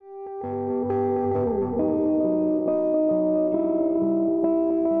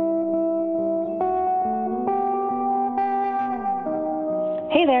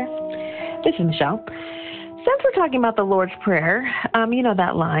This is Michelle. Since we're talking about the Lord's Prayer, you know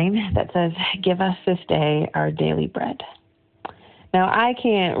that line that says, "Give us this day our daily bread." Now, I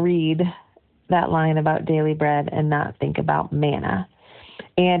can't read that line about daily bread and not think about manna.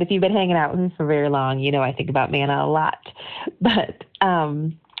 And if you've been hanging out with me for very long, you know I think about manna a lot. But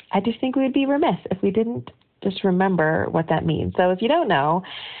I just think we would be remiss if we didn't just remember what that means. So if you don't know,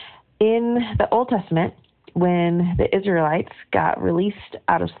 in the Old Testament, when the Israelites got released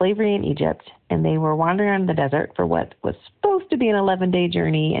out of slavery in Egypt and they were wandering around the desert for what was supposed to be an 11-day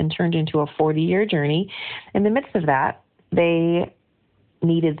journey and turned into a 40-year journey, in the midst of that, they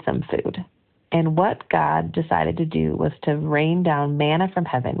needed some food. And what God decided to do was to rain down manna from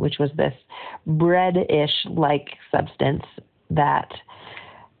heaven, which was this bread-ish-like substance that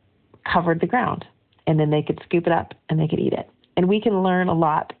covered the ground. And then they could scoop it up and they could eat it. And we can learn a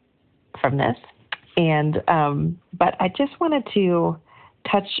lot from this. And but I just wanted to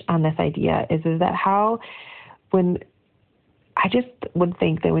touch on this idea is that how when I just would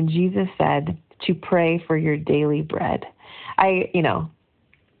think that when Jesus said to pray for your daily bread,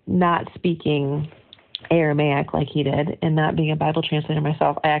 not speaking Aramaic like he did and not being a Bible translator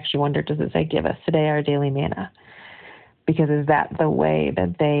myself, I actually wondered, does it say, "Give us today our daily manna"? Because is that the way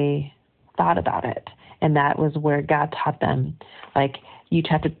that they thought about it? And that was where God taught them, like, you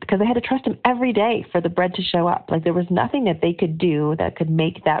have to, because they had to trust him every day for the bread to show up. Like, there was nothing that they could do that could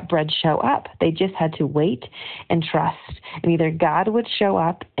make that bread show up. They just had to wait and trust. And either God would show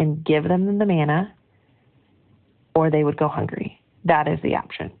up and give them the manna, or they would go hungry. That is the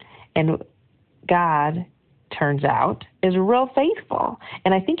option. And God, turns out, is real faithful.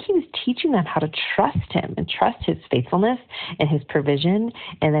 And I think he was teaching them how to trust him and trust his faithfulness and his provision,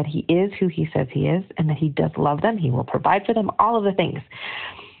 and that he is who he says he is, and that he does love them. He will provide for them, all of the things.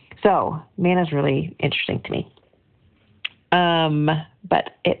 So manna is really interesting to me.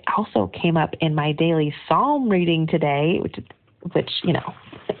 But it also came up in my daily psalm reading today, which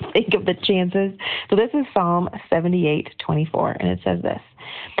think of the chances. So this is Psalm 78:24, and it says this: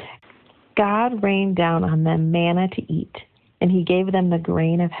 God rained down on them manna to eat, and he gave them the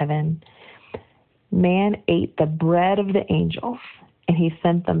grain of heaven. Man ate the bread of the angels, and he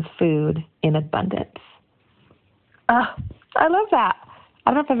sent them food in abundance. I love that.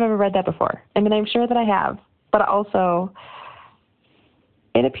 I don't know if I've ever read that before. I mean, I'm sure that I have, but also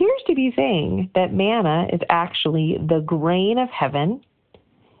it appears to be saying that manna is actually the grain of heaven,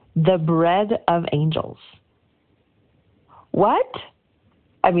 the bread of angels. What?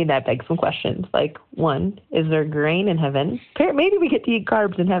 I mean, that begs some questions. Like, one, is there grain in heaven? Maybe we get to eat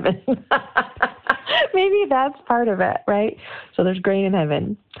carbs in heaven. Maybe that's part of it, right? So there's grain in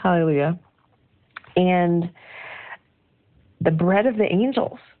heaven. Hallelujah. And the bread of the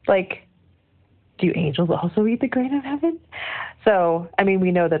angels. Like, do angels also eat the grain of heaven? So, I mean,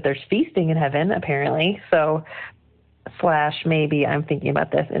 we know that there's feasting in heaven, apparently. So, maybe I'm thinking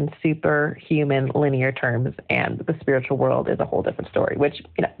about this in superhuman linear terms, and the spiritual world is a whole different story, which,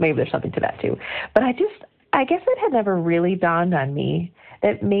 maybe there's something to that too. But I guess it had never really dawned on me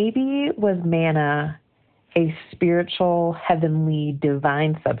that maybe was manna a spiritual, heavenly,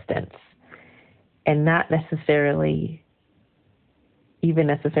 divine substance, and not necessarily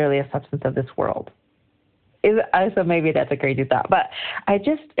a substance of this world. So maybe that's a crazy thought, but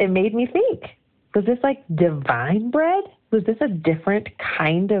it made me think. Was this like divine bread? Was this a different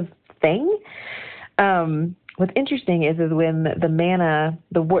kind of thing? What's interesting is when the manna,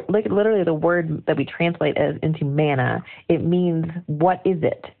 literally the word that we translate as into manna, it means, what is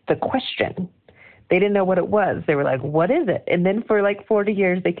it? The question. They didn't know what it was. They were like, what is it? And then for like 40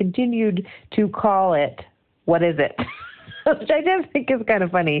 years, they continued to call it, what is it? Which I just think is kind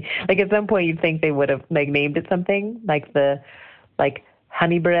of funny. Like, at some point you'd think they would have named it something like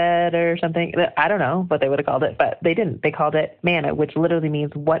honey bread or something. I don't know what they would have called it, but they didn't. They called it manna, which literally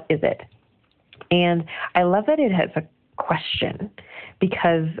means, what is it? And I love that it has a question,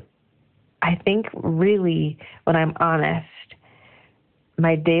 because I think really, when I'm honest,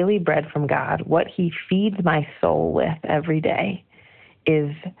 my daily bread from God, what he feeds my soul with every day,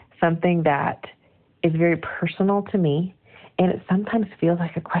 is something that is very personal to me. And it sometimes feels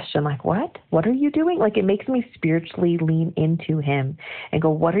like a question, like, what? What are you doing? Like, it makes me spiritually lean into him and go,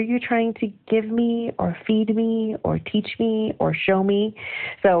 what are you trying to give me or feed me or teach me or show me?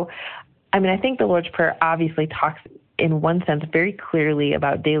 So, I mean, I think the Lord's Prayer obviously talks in one sense very clearly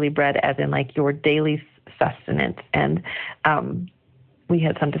about daily bread as in like your daily sustenance. And we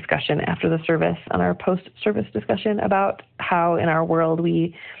had some discussion after the service, on our post-service discussion, about how in our world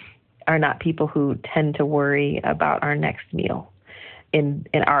we are not people who tend to worry about our next meal in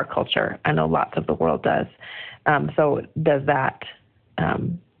our culture. I know lots of the world does. So does that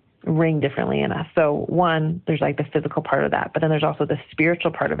ring differently in us. So one, there's like the physical part of that, but then there's also the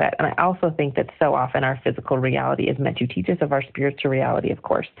spiritual part of it. And I also think that so often our physical reality is meant to teach us of our spiritual reality, of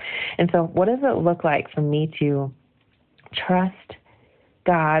course. And so what does it look like for me to trust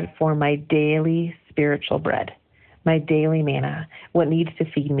God for my daily spiritual bread, my daily manna, what needs to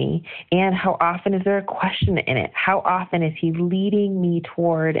feed me, and how often is there a question in it? How often is he leading me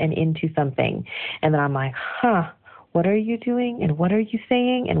toward and into something? And then I'm like, what are you doing? And what are you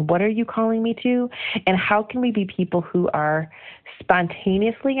saying? And what are you calling me to? And how can we be people who are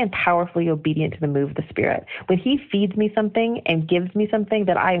spontaneously and powerfully obedient to the move of the Spirit? When he feeds me something and gives me something,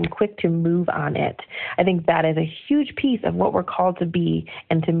 that I am quick to move on it. I think that is a huge piece of what we're called to be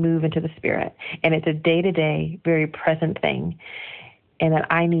and to move into the Spirit. And it's a day-to-day, very present thing. And that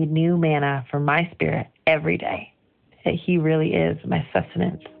I need new manna for my spirit every day. That he really is my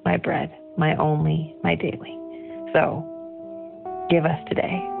sustenance, my bread, my only, my daily. So give us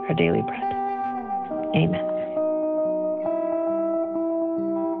today our daily bread. Amen.